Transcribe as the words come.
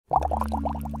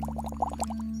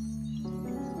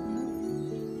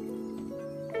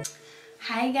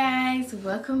Hi guys,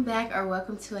 welcome back or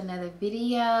welcome to another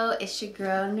video. It's your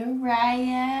girl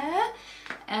Naraya.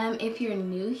 If you're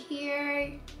new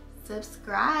here,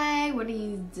 subscribe. What are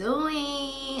you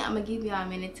doing? I'm gonna give y'all a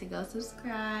minute to go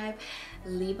subscribe,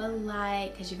 leave a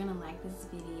like because you're gonna like this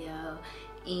video,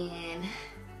 and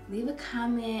leave a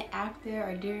comment after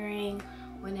or during,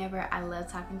 whenever. I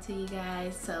love talking to you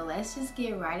guys. So let's just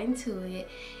get right into it.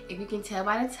 If you can tell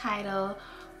by the title,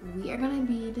 we are gonna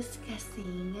be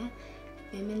discussing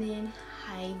feminine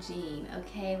hygiene.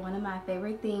 Okay, one of my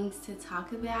favorite things to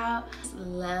talk about.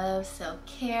 Love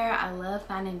self-care. I love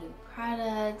finding new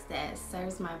products that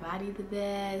serves my body the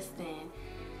best, and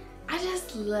I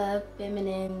just love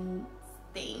feminine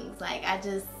things. Like I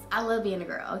love being a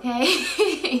girl.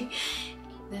 Okay.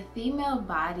 The female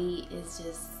body is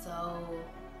just so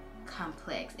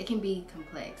complex. It can be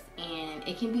complex, and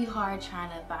it can be hard trying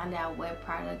to find out what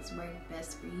products work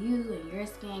best for you and your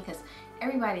skin, because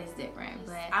everybody is different.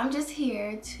 But I'm just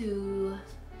here to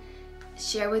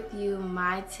share with you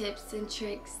my tips and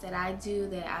tricks that I do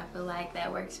that I feel like that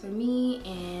works for me,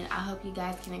 and I hope you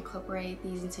guys can incorporate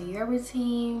these into your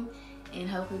routine, and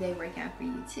hopefully they work out for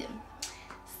you too.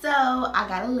 So I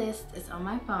got a list. It's on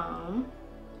my phone.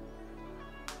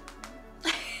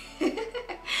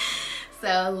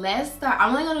 So let's start.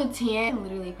 I'm only gonna do 10.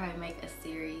 Literally probably make a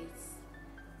series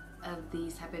of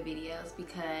these type of videos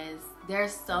because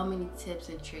there's so many tips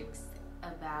and tricks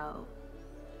about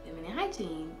feminine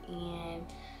hygiene, and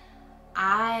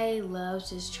I love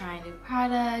just trying new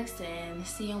products and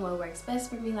seeing what works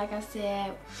best for me, like I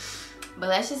said. But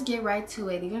let's just get right to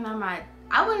it. These are not my,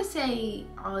 I wouldn't say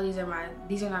all of these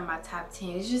are not my top 10.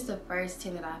 It's just the first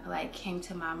 10 that I feel like came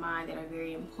to my mind that are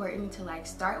very important to like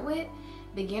start with,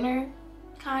 beginner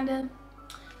kinda.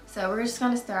 So we're just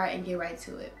gonna start and get right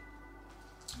to it.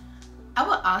 I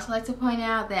would also like to point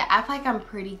out that I feel like I'm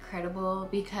pretty credible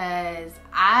because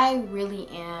I really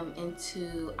am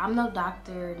into, I'm no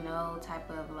doctor, no type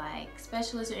of like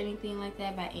specialist or anything like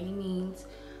that by any means.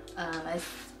 Let's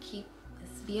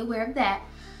be aware of that.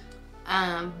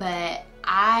 But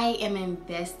I am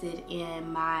invested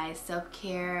in my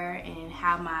self-care and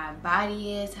how my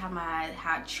body is, how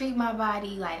I treat my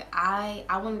body. Like I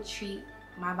want to treat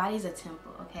my body as a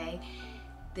temple, okay?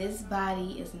 This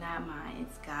body is not mine,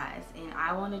 it's God's, and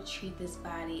I want to treat this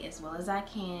body as well as I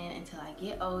can until I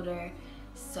get older.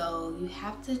 So you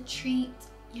have to treat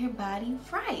your body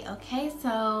right, okay?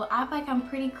 So I feel like I'm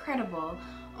pretty credible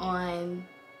on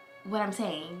what I'm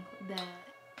saying.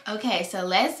 Okay, so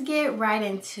let's get right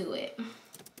into it.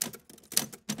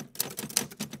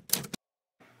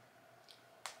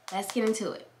 Let's get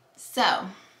into it. So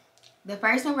the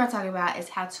first thing we're gonna talk about is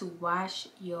how to wash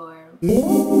your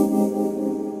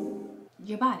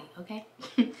body, okay?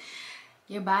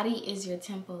 Your body is your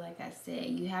temple, like I said.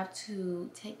 You have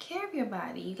to take care of your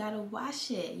body. You gotta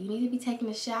wash it. You need to be taking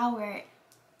a shower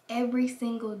every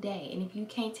single day. And if you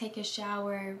can't take a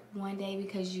shower one day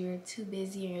because you're too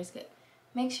busy and you're scared,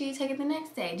 make sure you take it the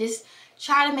next day. Just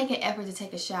try to make an effort to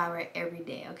take a shower every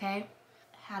day, okay?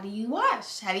 How do you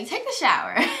wash? How do you take a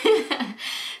shower?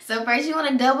 So first you want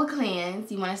to double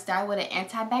cleanse. You want to start with an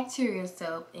antibacterial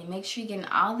soap and make sure you're getting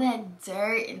all that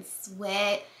dirt and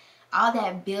sweat, all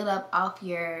that buildup off of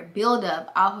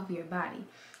your body.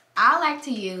 I like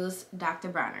to use Dr.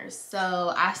 Bronner's.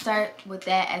 So I start with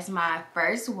that as my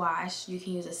first wash. You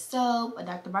can use a soap, a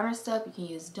Dr. Bronner's soap. You can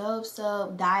use Dove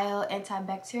soap, Dial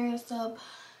antibacterial soap.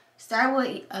 Start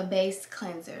with a base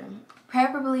cleanser,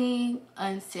 preferably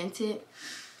unscented.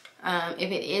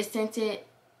 If it is scented,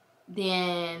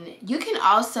 then you can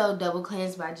also double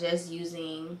cleanse by just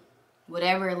using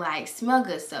whatever like smell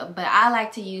good soap. But I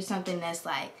like to use something that's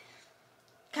like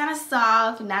kind of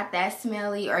soft, not that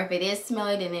smelly, or if it is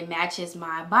smelly, then it matches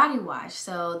my body wash.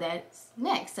 So that's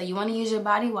next. So you want to use your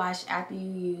body wash after you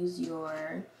use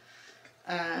your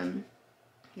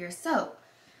soap.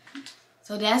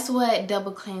 So that's what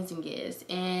double cleansing is,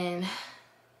 and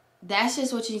that's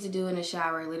just what you need to do in the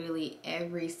shower literally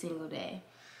every single day.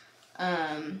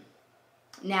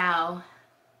 Now,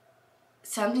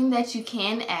 something that you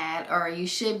can add, or you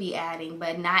should be adding,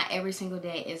 but not every single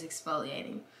day, is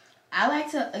exfoliating. I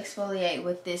like to exfoliate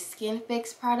with this Skin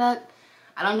Fix product.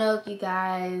 I don't know if you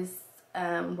guys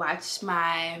watched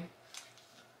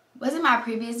wasn't my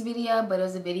previous video, but it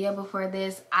was a video before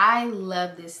this. I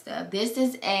love this stuff. This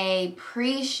is a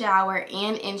pre-shower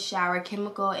and in-shower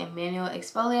chemical and manual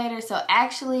exfoliator. So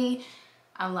actually,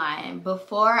 I'm lying.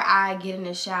 Before I get in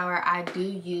the shower, I do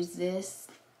use this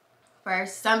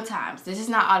first sometimes. This is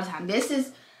not all the time. This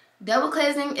is Double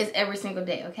cleansing is every single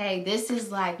day, okay? This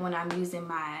is like when I'm using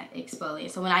my exfoliant.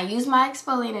 So when I use my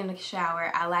exfoliant in the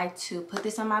shower, I like to put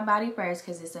this on my body first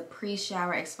because it's a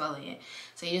pre-shower exfoliant.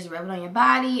 So you just rub it on your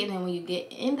body, and then when you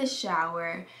get in the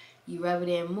shower, you rub it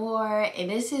in more.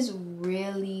 And this is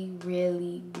really,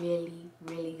 really, really,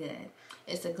 really good.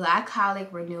 It's a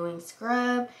glycolic renewing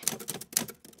scrub.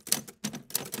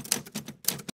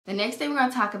 The next thing we're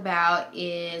going to talk about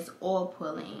is oil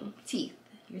pulling teeth.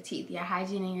 Your teeth, your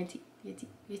hygiene and your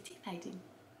teeth hygiene.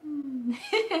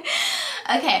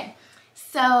 Okay,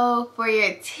 so for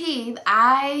your teeth,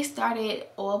 I started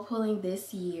oil pulling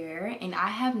this year, and I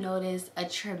have noticed a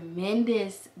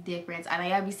tremendous difference. I know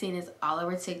y'all be seeing this all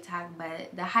over TikTok,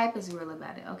 but the hype is real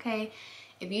about it, okay?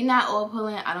 If you're not oil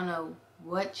pulling, I don't know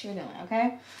what you're doing,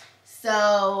 okay?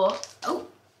 So,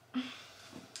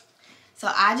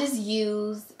 So I just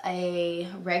used a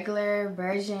regular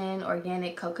virgin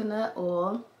organic coconut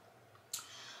oil,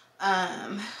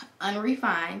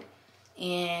 unrefined,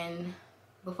 and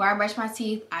before I brush my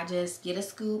teeth, I just get a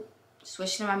scoop,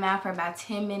 swish it in my mouth for about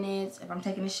 10 minutes. If I'm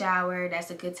taking a shower, that's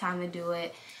a good time to do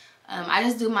it. I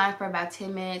just do mine for about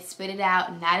 10 minutes, spit it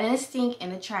out, not in a sink,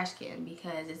 in a trash can,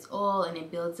 because it's oil and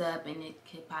it builds up and it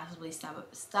could possibly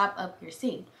stop up your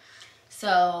sink.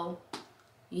 So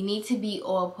you need to be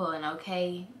oil pulling,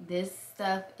 okay? This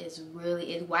stuff is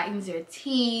really, it whitens your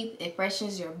teeth, it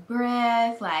freshens your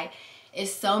breath. Like,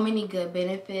 it's so many good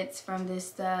benefits from this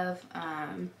stuff.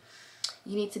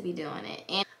 You need to be doing it.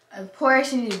 And of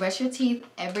course, you need to brush your teeth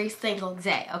every single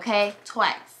day, okay?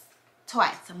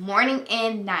 Twice, morning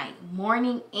and night,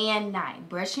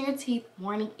 brushing your teeth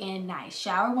morning and night.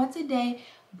 Shower once a day,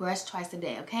 brush twice a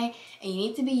day, okay? And you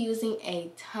need to be using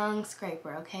a tongue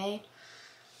scraper, okay?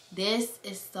 This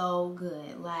is so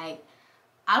good. Like,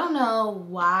 I don't know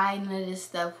why none of this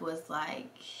stuff was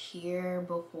like here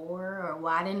before, or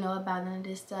why I didn't know about none of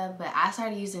this stuff, but I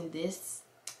started using this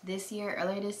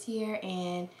earlier this year,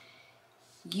 and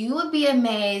you would be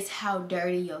amazed how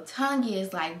dirty your tongue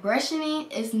is. Like, brushing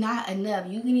it is not enough.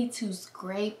 You need to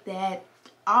scrape that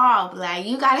off. Like,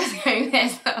 you gotta scrape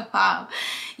that stuff off.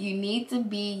 You need to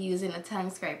be using a tongue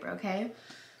scraper, okay?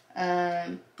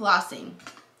 Flossing.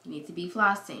 You need to be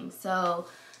flossing. So,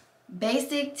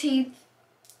 basic teeth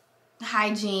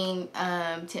hygiene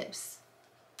tips: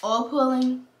 oil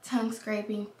pulling, tongue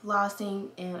scraping, flossing,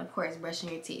 and of course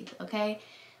brushing your teeth, okay?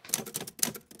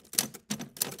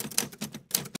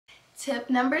 Tip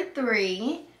number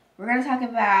 3, we're going to talk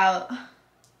about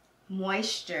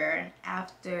moisture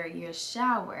after your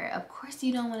shower. Of course,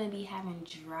 you don't want to be having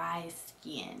dry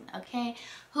skin, okay?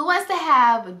 Who wants to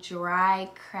have dry,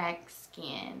 cracked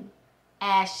skin?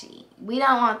 Ashy. We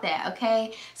don't want that,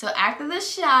 okay? So after the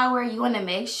shower, you want to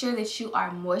make sure that you are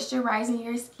moisturizing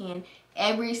your skin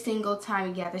every single time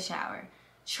you get out the shower.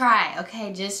 Try,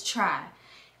 okay? Just try.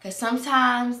 Because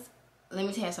sometimes, let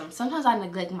me tell you something, sometimes I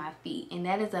neglect my feet, and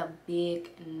that is a big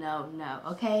no-no,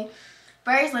 okay?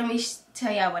 First, let me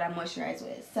tell y'all what I moisturize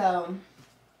with. So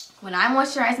when I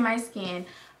moisturize my skin,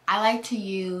 I like to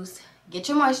use, get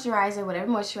your moisturizer,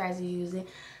 whatever moisturizer you're using.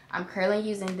 I'm currently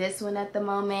using this one at the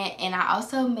moment, and I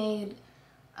also made,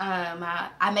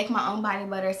 I make my own body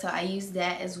butter, so I use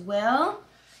that as well.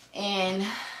 And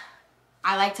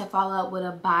I like to follow up with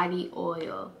a body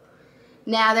oil.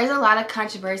 Now, there's a lot of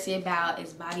controversy about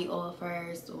is body oil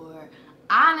first, or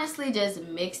I honestly just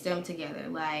mix them together.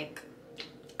 Like,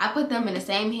 I put them in the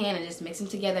same hand and just mix them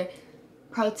together.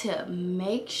 Pro tip,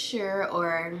 make sure,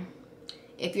 or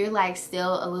if you're like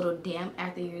still a little damp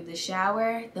after the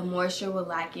shower, the moisture will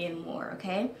lock in more,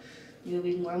 okay? You'll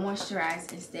be more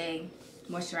moisturized and stay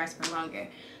moisturized for longer.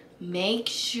 Make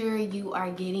sure you are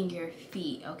getting your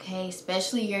feet, okay?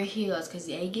 Especially your heels, because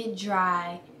they get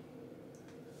dry.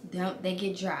 They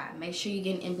get dry. Make sure you're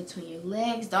getting in between your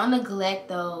legs. Don't neglect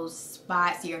those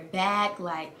spots, your back,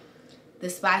 like the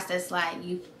spots that's like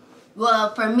you,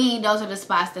 well, for me, those are the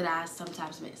spots that I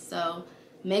sometimes miss. So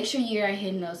make sure you're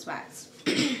hitting those spots.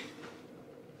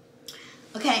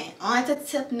 Okay, on to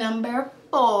tip number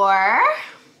 4.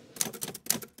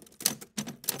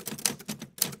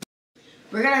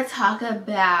 We're gonna talk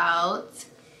about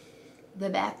the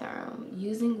bathroom,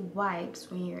 using wipes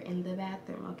when you're in the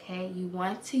bathroom, okay? You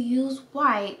want to use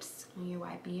wipes when you're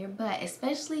wiping your butt,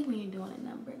 especially when you're doing a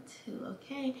number 2,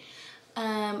 okay?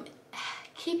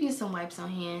 Keep you some wipes on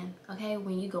hand, okay?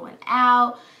 When you're going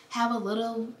out, have a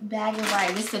little bag of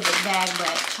wipes. This is a big bag,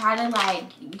 but try to, like,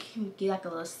 you can get like a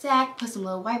little sack, put some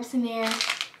little wipes in there.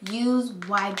 Use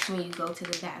wipes when you go to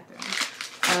the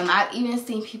bathroom. I've even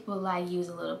seen people like use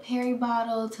a little Perry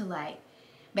bottle to like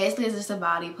Basically, it's just a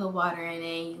ball. You put water in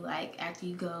it. You like after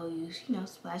you go, you know,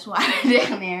 splash water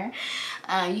down there.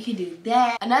 You can do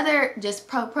that. Another just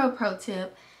pro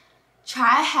tip.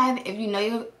 Try have if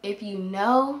you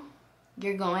know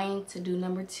you're going to do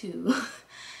number 2.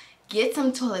 Get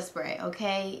some toilet spray,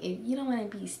 okay? If you don't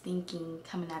want to be stinking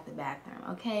coming out the bathroom,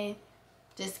 okay?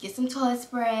 Just get some toilet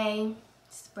spray,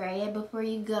 spray it before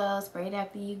you go, spray it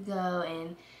after you go,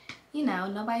 and you know,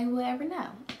 nobody will ever know,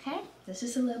 okay? That's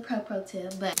just a little pro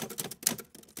tip. But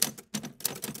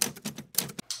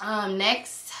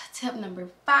next tip number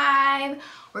 5,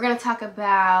 we're gonna talk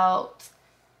about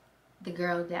the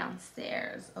girl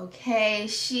downstairs, okay?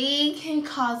 She can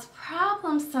cause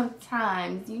problems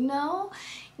sometimes, you know?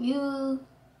 You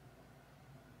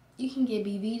can get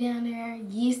BV down there,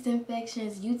 yeast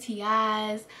infections,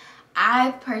 UTIs.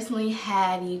 I've personally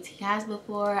had UTIs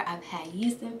before. I've had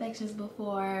yeast infections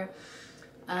before.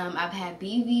 I've had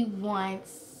BV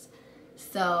once.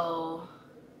 So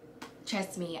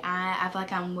trust me, I feel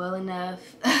like I'm well enough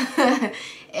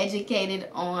educated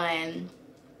on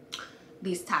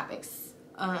these topics,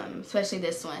 especially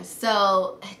this one.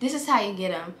 So this is how you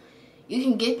get them. You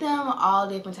can get them all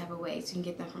different type of ways. You can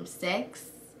get them from sex.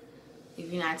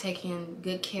 If you're not taking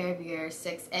good care of your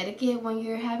sex etiquette when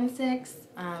you're having sex,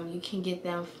 you can get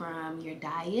them from your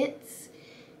diets,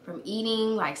 from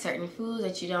eating like certain foods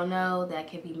that you don't know that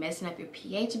could be messing up your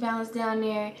pH balance down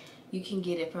there. You can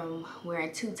get it from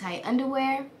wearing too tight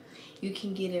underwear. You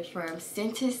can get it from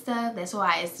scented stuff. That's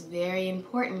why it's very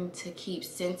important to keep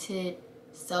scented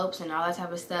soaps and all that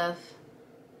type of stuff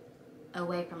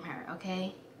away from her,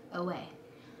 okay? Away.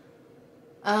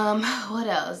 What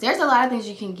else? There's a lot of things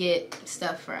you can get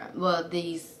stuff from. Well,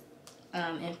 these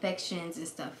infections and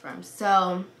stuff from.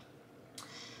 So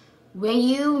when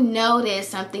you notice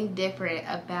something different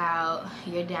about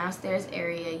your downstairs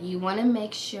area, you want to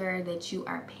make sure that you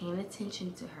are paying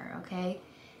attention to her, okay?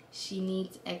 She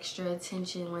needs extra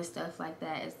attention when stuff like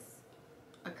that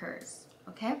occurs,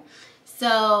 okay?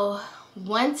 So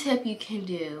one tip you can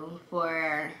do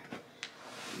for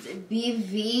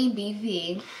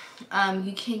BV,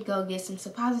 you can go get some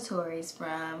suppositories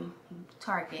from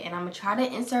Target, and I'm gonna try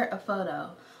to insert a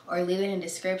photo or leave it in the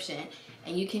description,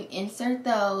 and you can insert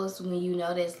those when you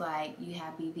notice like you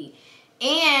have BV.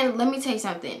 And let me tell you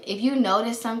something, if you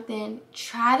notice something,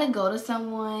 try to go to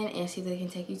someone and see if they can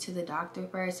take you to the doctor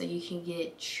first so you can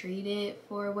get treated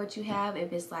for what you have.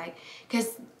 If it's like,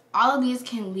 because all of these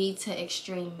can lead to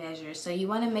extreme measures, so you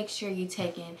want to make sure you're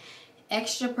taking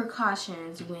extra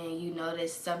precautions when you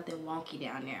notice something wonky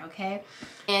down there, okay?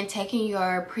 And taking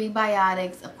your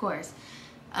prebiotics, of course,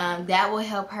 that will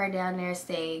help her down there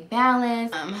stay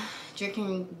balanced.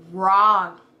 Drinking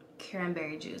raw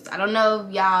cranberry juice. I don't know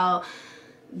if y'all,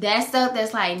 that stuff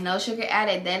that's like no sugar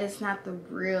added, that is not the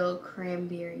real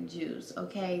cranberry juice,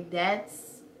 okay?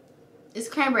 It's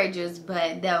cranberry juice,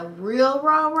 but the real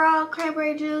raw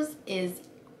cranberry juice is,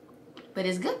 but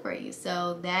it's good for you,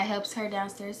 so that helps her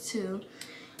downstairs too.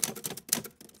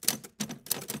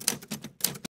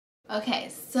 Okay,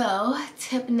 so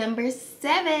tip number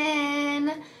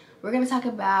 7, we're gonna talk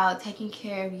about taking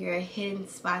care of your hidden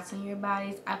spots on your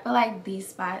bodies. I feel like these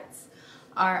spots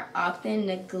are often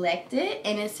neglected,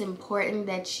 and it's important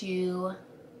that you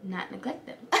not neglect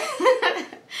them.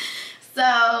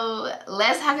 So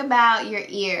let's talk about your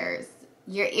ears.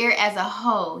 Your ear as a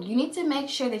whole. You need to make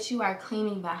sure that you are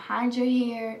cleaning behind your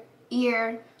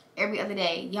ear every other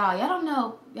day. Y'all don't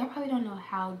know, y'all probably don't know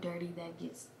how dirty that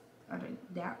gets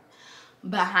down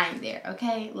behind there,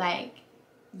 okay? Like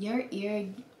your ear,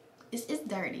 it's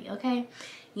dirty, okay?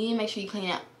 You need to make sure you clean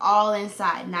it all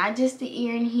inside, not just the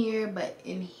ear in here, but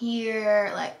in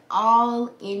here, like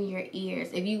all in your ears.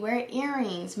 If you wear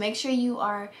earrings, make sure you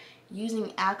are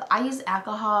using alcohol. I use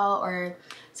alcohol, or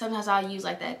sometimes I'll use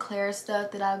like that clear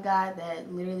stuff that I've got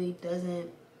that literally doesn't,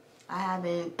 I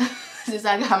haven't, since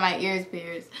I got my ears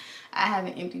pierced, I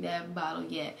haven't emptied that bottle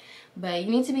yet. But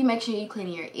you need to be making sure you clean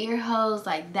your ear holes.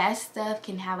 Like that stuff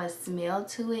can have a smell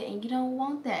to it, and you don't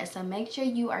want that. So make sure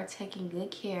you are taking good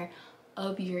care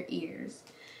of your ears.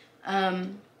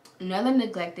 Another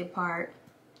neglected part,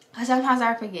 because sometimes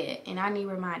I forget and I need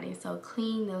reminding, so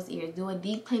clean those ears. Do a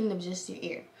deep cleaning of just your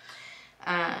ear.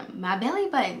 My belly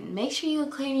button, make sure you're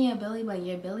cleaning your belly button.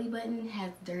 Your belly button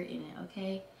has dirt in it,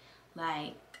 okay?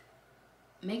 Like,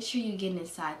 make sure you're getting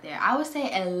inside there. I would say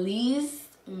at least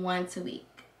once a week,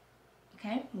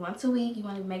 okay? Once a week, you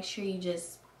want to make sure you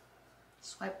just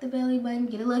swipe the belly button,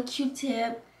 get a little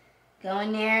Q-tip, go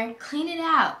in there, clean it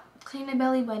out, clean the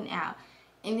belly button out.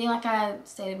 And then, like I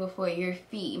stated before, your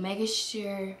feet, make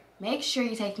sure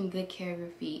you're taking good care of your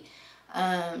feet.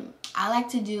 I like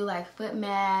to do like foot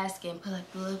mask and put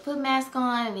like the little foot mask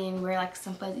on, and then wear like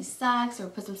some fuzzy socks or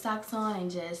put some socks on,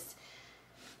 and just,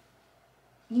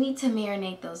 you need to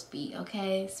marinate those feet,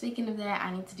 okay? Speaking of that,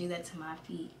 I need to do that to my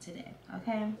feet today,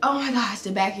 okay? Oh my gosh,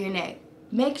 the back of your neck.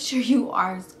 Make sure you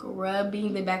are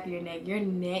scrubbing the back of your neck. Your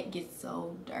neck gets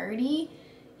so dirty.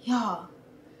 Y'all,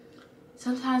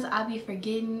 sometimes I'll be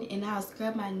forgetting and I'll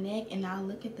scrub my neck and I'll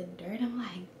look at the dirt. I'm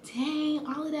like, dang,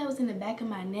 all of that was in the back of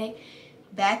my neck.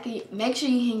 Make sure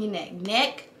you hang your neck.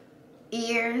 Neck,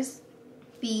 ears,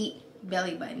 feet,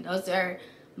 belly button. Those are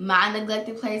my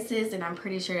neglected places, and I'm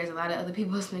pretty sure there's a lot of other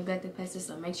people's neglected places,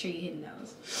 so make sure you're hitting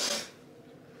those.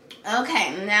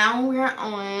 Okay, now we're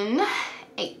on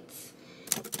 8.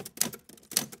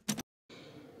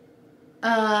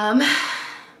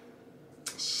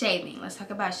 Shaving. Let's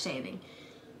talk about shaving.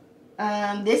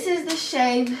 This is the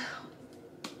shave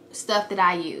stuff that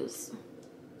I use.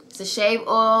 It's a shave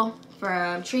oil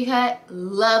from Tree Hut.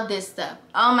 Love this stuff.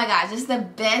 Oh my gosh, this is the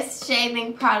best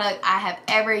shaving product I have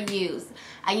ever used.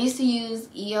 I used to use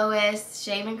EOS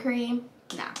shaving cream.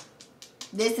 Nah,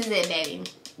 this is it, baby.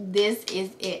 This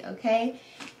is it, okay?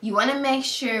 You want to make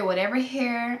sure whatever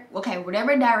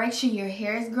direction your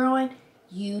hair is growing,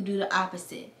 you do the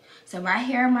opposite. So my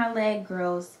hair on my leg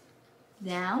grows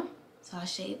down, so I'll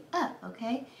shave up,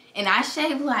 okay? And I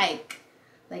shave like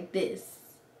this.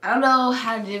 I don't know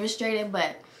how to demonstrate it,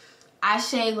 but I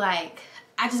shave like,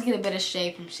 I just get a better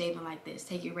shave from shaving like this.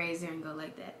 Take your razor and go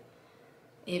like that.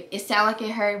 It sounds like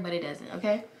it hurt, but it doesn't,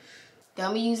 okay?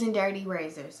 Don't be using dirty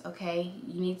razors, okay?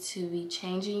 You need to be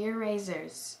changing your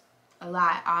razors a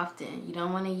lot, often. You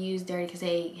don't want to use dirty because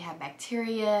they have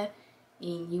bacteria,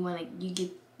 and you don't want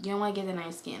to get that on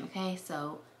your skin, okay?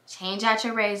 So change out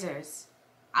your razors.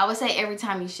 I would say every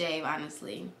time you shave,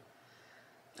 honestly.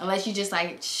 Unless you just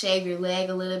like shave your leg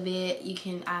a little bit, you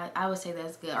can, I would say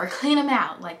that's good. Or clean them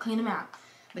out, like clean them out.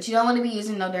 But you don't want to be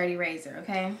using no dirty razor,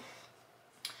 okay?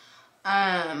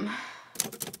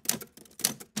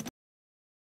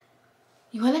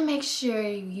 You want to make sure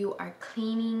you are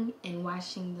cleaning and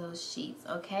washing those sheets,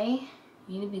 okay?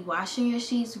 You need to be washing your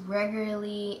sheets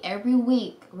regularly, every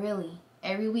week, really.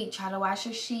 Every week, try to wash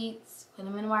your sheets, put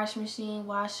them in the washing machine,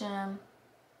 wash them.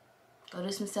 Go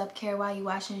do some self-care while you're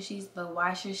washing your sheets, but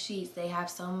wash your sheets. They have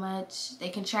so much, they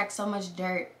can track so much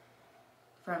dirt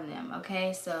from them,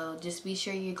 okay? So just be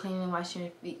sure you're cleaning and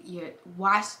washing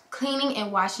cleaning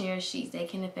and washing your sheets. They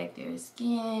can affect your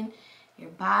skin,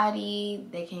 your body.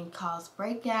 They can cause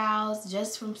breakouts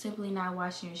just from simply not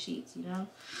washing your sheets, you know?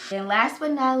 And last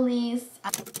but not least,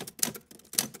 I'll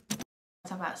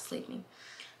talk about sleeping.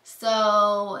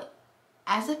 So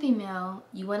as a female,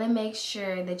 you want to make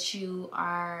sure that you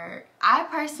are, I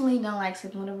personally don't like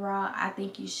sleeping with a bra. I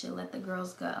think you should let the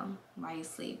girls go while you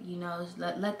sleep. You know,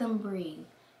 let them breathe.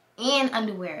 And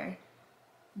underwear.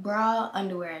 Bra,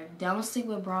 underwear. Don't sleep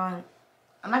with bra.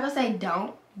 I'm not going to say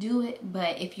don't do it,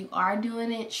 but if you are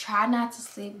doing it, try not to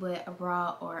sleep with a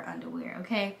bra or underwear,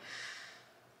 okay?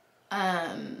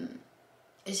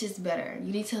 It's just better.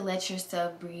 You need to let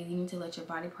yourself breathe. You need to let your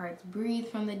body parts breathe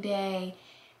from the day.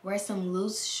 Wear some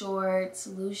loose shorts,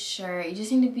 loose shirt. You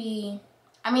just need to be,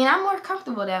 I mean, I'm more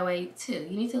comfortable that way too.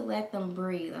 You need to let them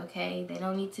breathe, okay? They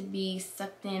don't need to be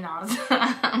sucked in all the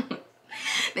time.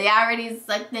 They already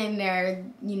sucked in their,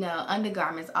 you know,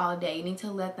 undergarments all day. You need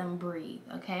to let them breathe,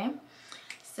 okay?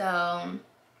 So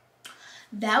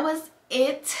that was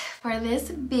it for this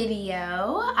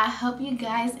video. I hope you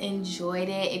guys enjoyed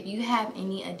it. If you have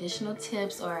any additional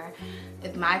tips, or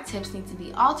if my tips need to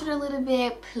be altered a little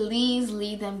bit, please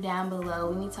leave them down below.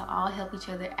 We need to all help each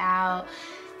other out,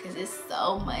 because it's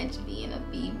so much being a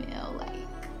female. Like,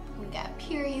 we got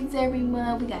periods every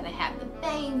month, we gotta have the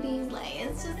babies, like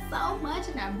it's just so much,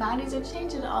 and our bodies are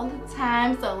changing all the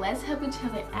time. So let's help each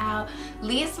other out.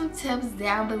 Leave some tips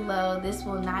down below. This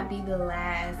will not be the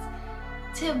last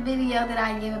tip video that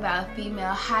I give about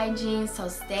female hygiene, so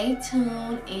stay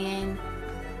tuned. And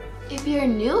if you're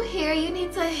new here, you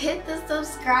need to hit the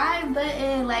subscribe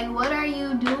button. Like, what are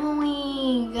you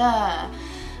doing?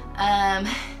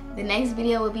 The next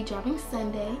video will be dropping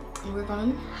Sunday, and we're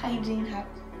going hygiene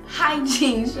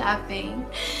shopping.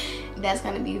 That's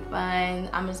gonna be fun.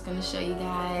 I'm just gonna show you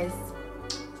guys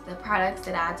the products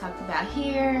that I talked about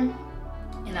here,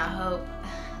 and I hope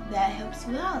that helps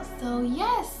you out. So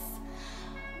yes,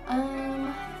 love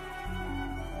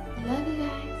you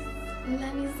guys.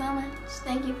 Love you so much.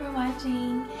 Thank you for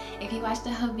watching. If you watched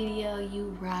the whole video,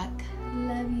 you rock.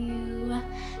 Love you.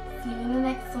 See you in the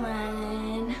next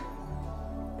one.